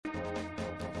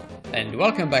And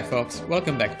welcome back, folks.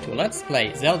 Welcome back to Let's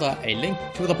Play Zelda: A Link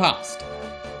to the Past.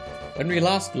 When we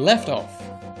last left off,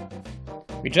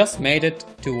 we just made it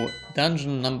to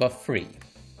dungeon number 3.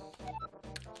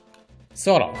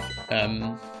 Sort of.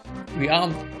 We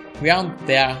aren't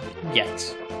there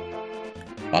yet,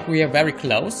 but we are very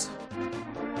close.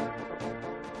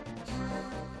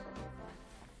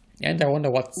 And I wonder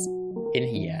what's in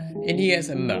here. In here is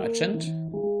a merchant.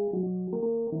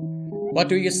 What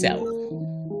do you sell?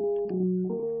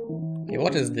 Okay,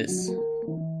 what is this?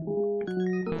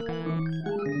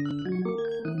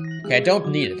 Okay, I don't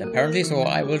need it apparently, so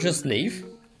I will just leave.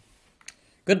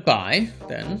 Goodbye,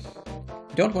 then.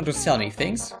 You don't want to sell me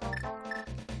things.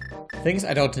 Things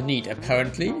I don't need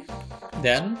apparently.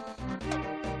 Then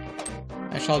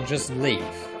I shall just leave.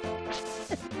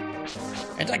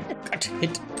 And I got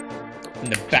hit in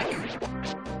the back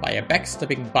by a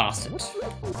backstabbing bastard.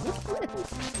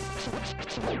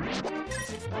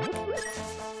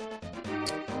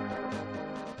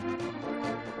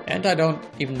 And I don't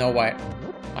even know why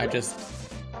I just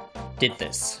did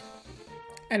this.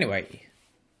 Anyway.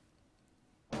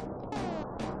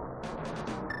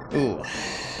 Ooh.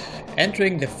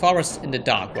 Entering the forest in the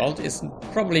Dark World is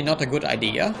probably not a good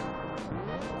idea.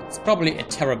 It's probably a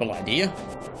terrible idea.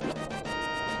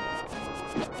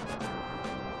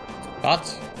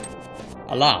 But,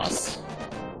 alas,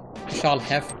 we don't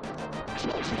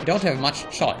have much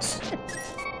choice.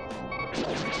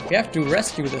 We have to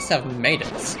rescue the 7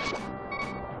 maidens.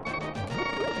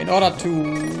 In order to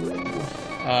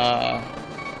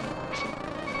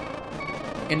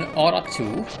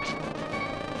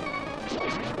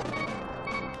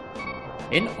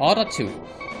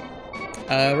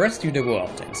rescue the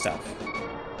world and stuff.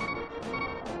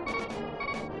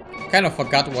 Kind of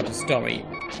forgot what the story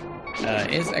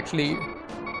is actually.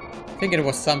 I think it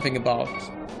was something about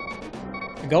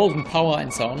the golden power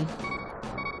and so on.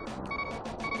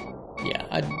 Yeah,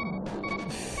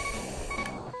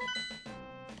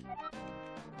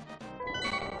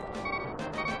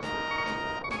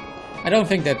 I don't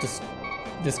think that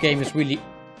this game is really.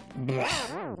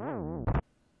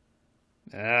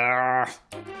 I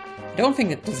don't think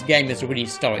that this game is really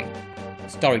story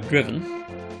driven.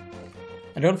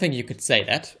 I don't think you could say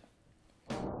that.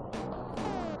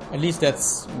 At least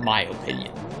that's my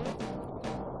opinion.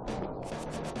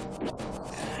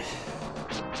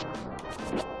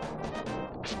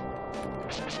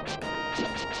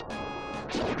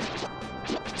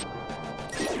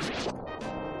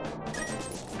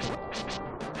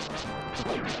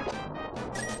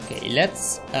 Okay,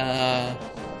 let's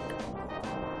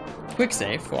quick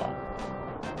save for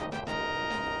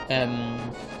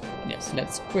yes,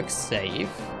 let's quick save.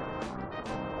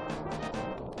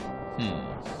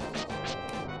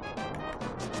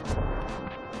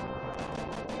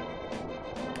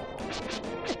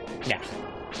 Yeah.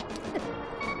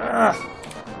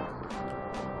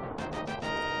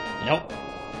 Nope.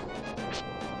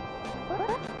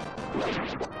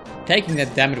 Taking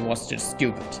that damage was just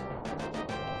stupid.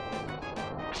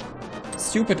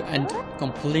 Stupid and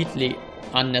completely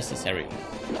unnecessary.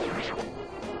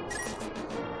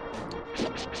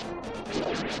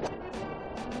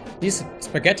 These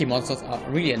spaghetti monsters are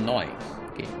really annoying.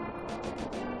 Okay.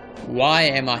 Why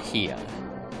am I here?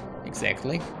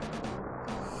 Exactly.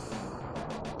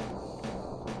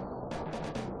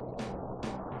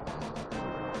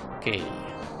 Okay.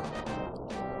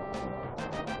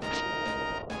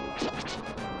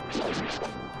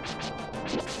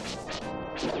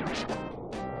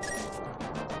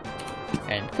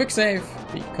 And quick save,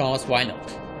 because why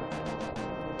not?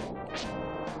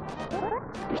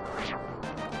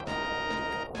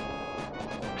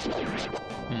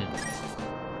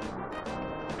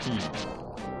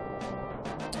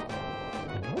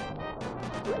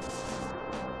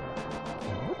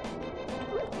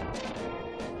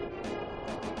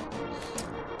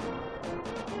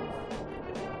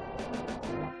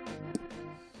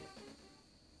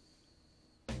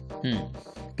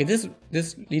 Okay,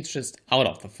 this leads just out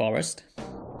of the forest.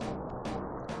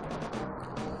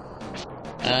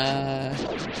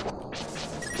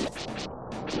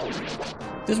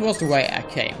 This was the way I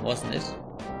came, wasn't it?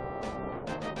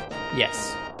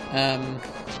 Yes.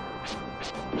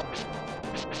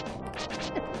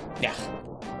 Yeah.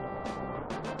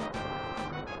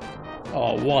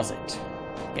 Or was it?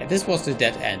 Yeah, this was the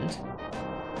dead end.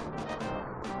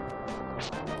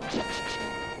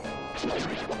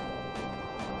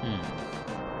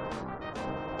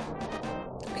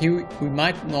 We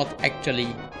might not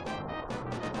actually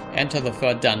enter the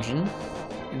 3rd dungeon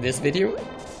in this video.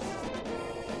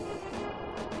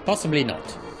 Possibly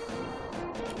not.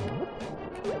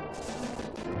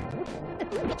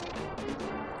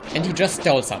 And he just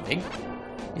stole something.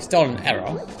 He stole an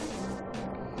arrow.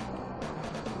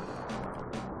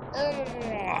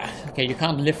 Okay, you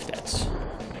can't lift that.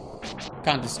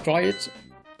 Can't destroy it.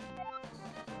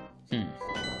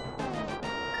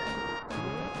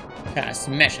 Can I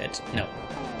smash it? No.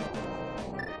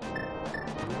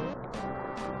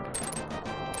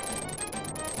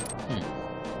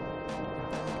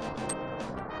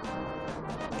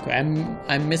 Okay,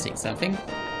 I'm missing something.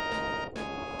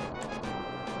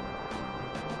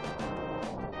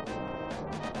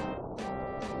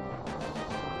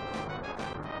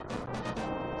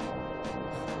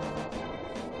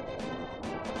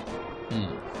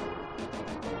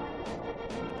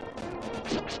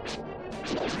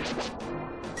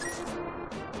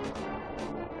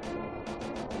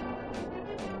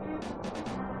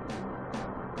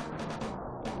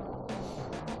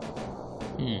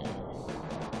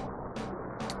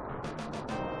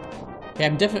 Okay,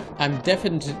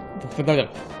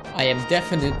 I am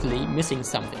definitely missing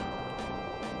something.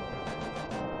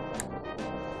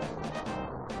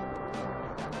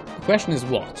 The question is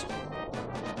what?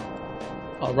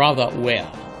 Or rather,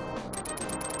 where?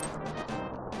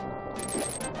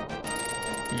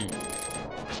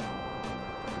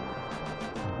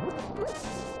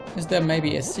 Is there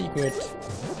maybe a secret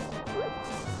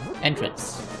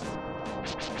entrance?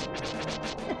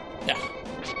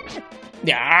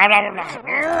 Yeah.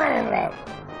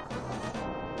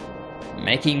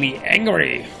 Making me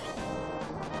angry.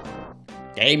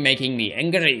 Game making me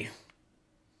angry.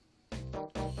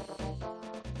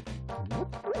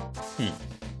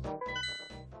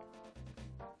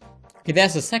 Okay,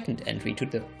 there's a second entry to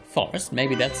the forest.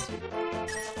 Maybe that's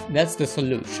the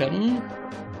solution.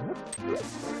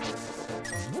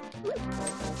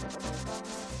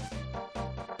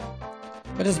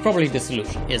 But it's probably the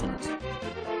solution, isn't it?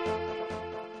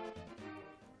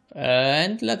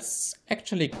 And let's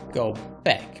actually go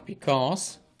back,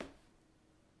 because...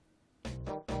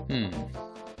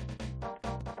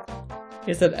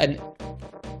 Is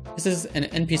this an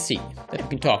NPC that we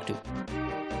can talk to?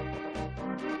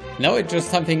 No, it's just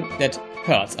something that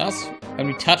hurts us when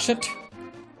we touch it.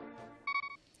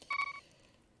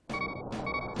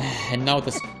 And now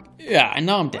this... Yeah, and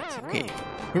now I'm dead. Okay,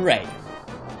 hooray.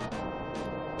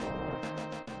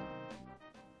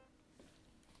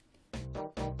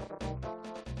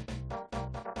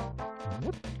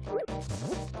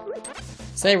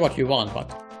 Say what you want,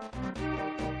 but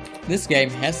this game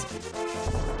has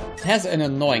an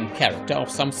annoying character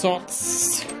of some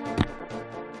sorts.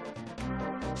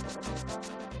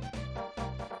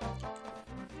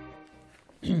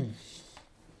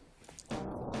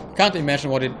 Can't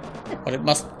imagine what it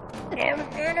must.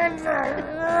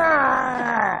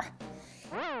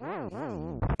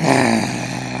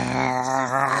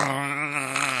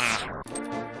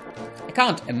 I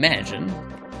can't imagine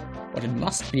what it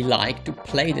must be like to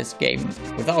play this game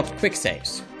without quick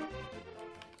saves.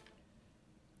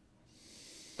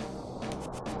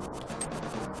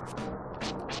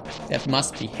 That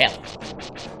must be hell.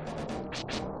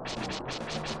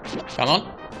 Come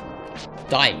on.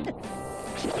 Dying.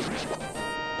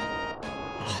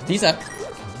 These are...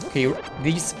 Okay,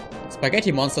 these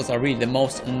spaghetti monsters are really the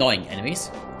most annoying enemies.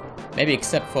 Maybe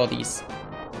except for these...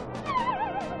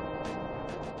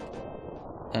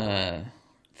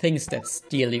 things that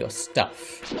steal your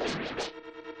stuff.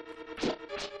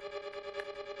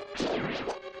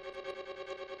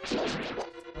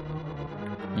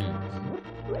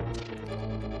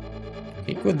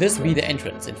 Okay, could this be the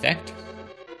entrance, in fact?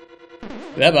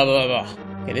 Blah, blah, blah, blah.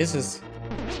 Okay, this is...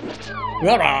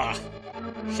 Blah, blah.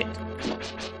 Shit.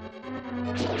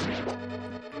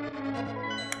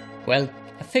 Well,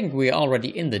 I think we're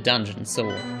already in the dungeon, so...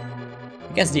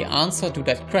 I guess the answer to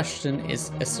that question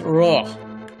is raw.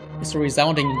 Is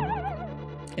resounding.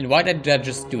 And why did I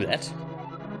just do that?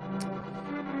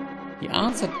 The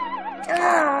answer...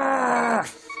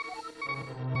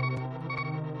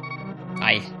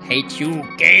 I hate you,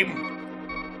 game!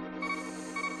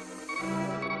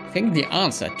 I think the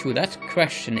answer to that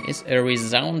question is a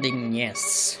resounding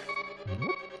yes.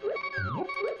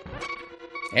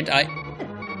 And I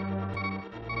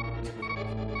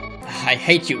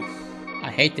hate you. I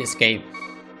hate this game.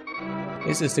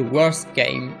 This is the worst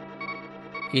game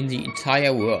in the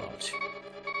entire world.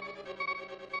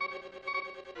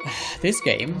 This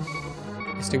game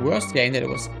is the worst game that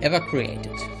was ever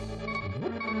created.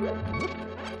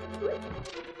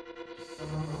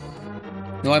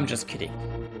 No, I'm just kidding.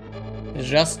 It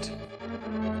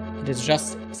is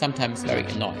just sometimes very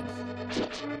annoying.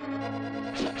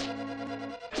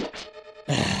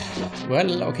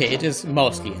 Well, okay, it is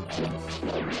mostly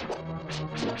annoying.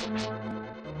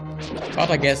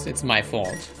 But I guess it's my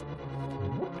fault.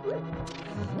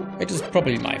 It is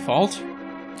probably my fault.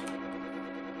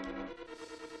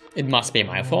 It must be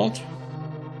my fault.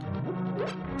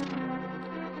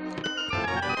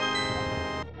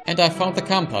 And I found the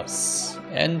compass.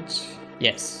 And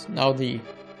yes, now the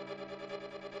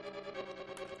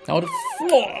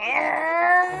floor.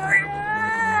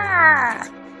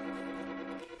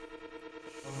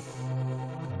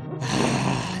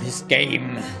 This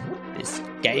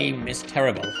game is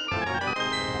terrible.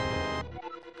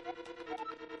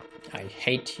 I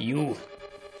hate you.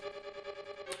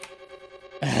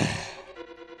 I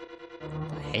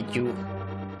hate you.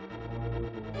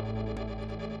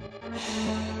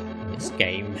 This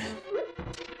game.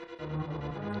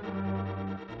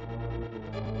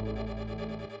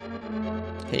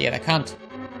 Okay, yeah, they can't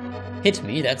hit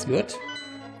me, that's good.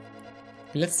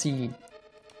 Let's see.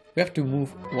 We have to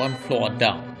move one floor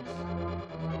down.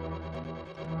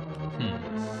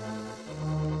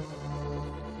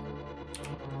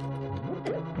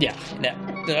 Yeah, nope.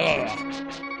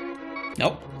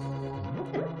 Nope.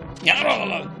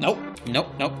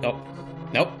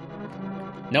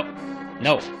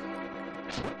 No.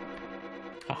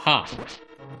 Haha.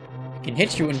 I can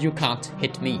hit you and you can't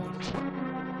hit me.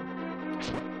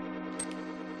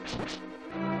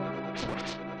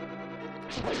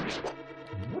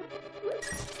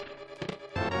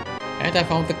 And I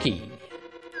found the key.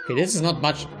 Okay, this is not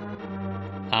much.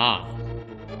 Ah.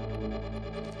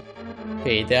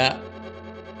 Okay, there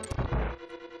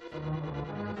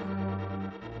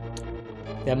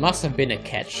must have been a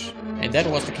catch, and that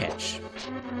was the catch.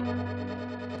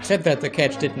 Except that the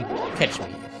catch didn't catch me.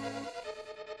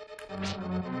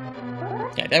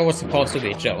 Yeah, that was supposed to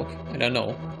be a joke. I don't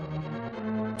know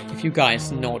if you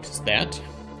guys noticed that.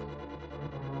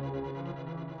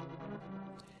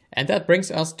 And that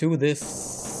brings us to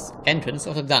this entrance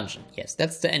of the dungeon. Yes,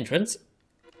 that's the entrance.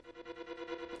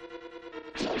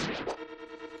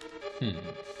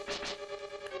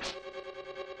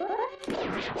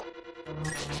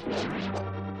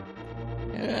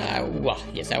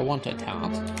 Yes, I want a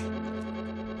tart.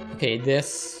 Okay,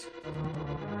 this...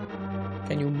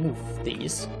 Can you move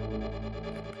these?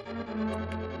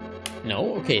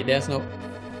 No? Okay, there's no...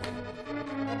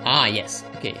 Ah, yes.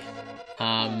 Okay.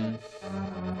 I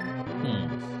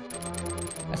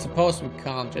suppose we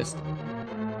can't just...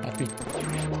 But we...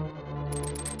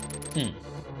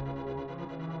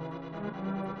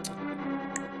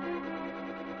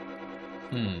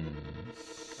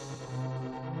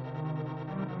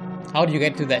 How do you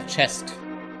get to that chest?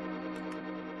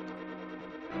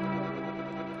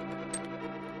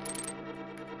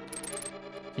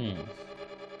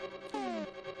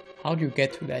 How do you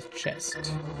get to that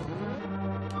chest?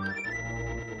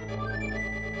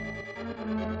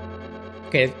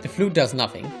 Okay, the flute does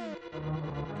nothing.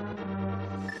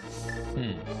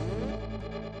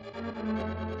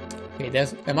 Okay,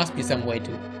 there must be some way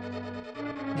to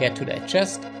get to that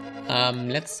chest.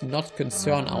 Let's not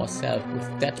concern ourselves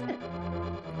with that.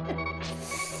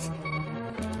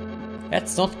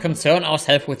 Let's not concern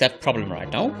ourselves with that problem right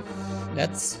now.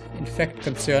 Let's, in fact,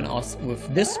 concern us with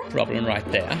this problem right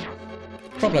there.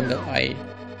 Problem that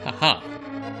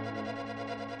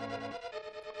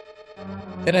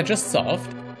that I just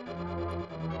solved.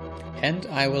 And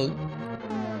I will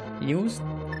use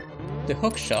the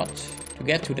hookshot to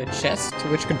get to the chest,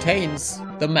 which contains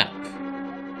the map.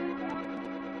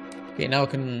 Okay, now I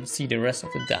can see the rest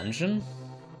of the dungeon.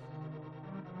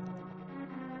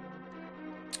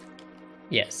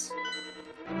 Yes.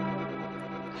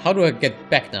 How do I get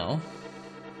back now?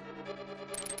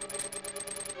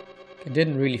 I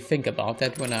didn't really think about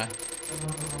that when I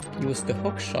used the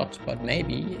hookshot, but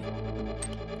maybe...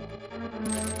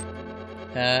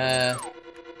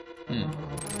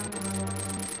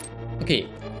 Okay.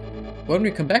 When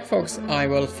we come back, folks, I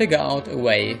will figure out a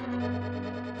way...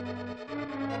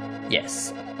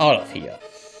 Yes, out of here.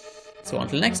 So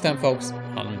until next time, folks,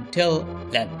 until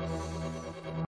then.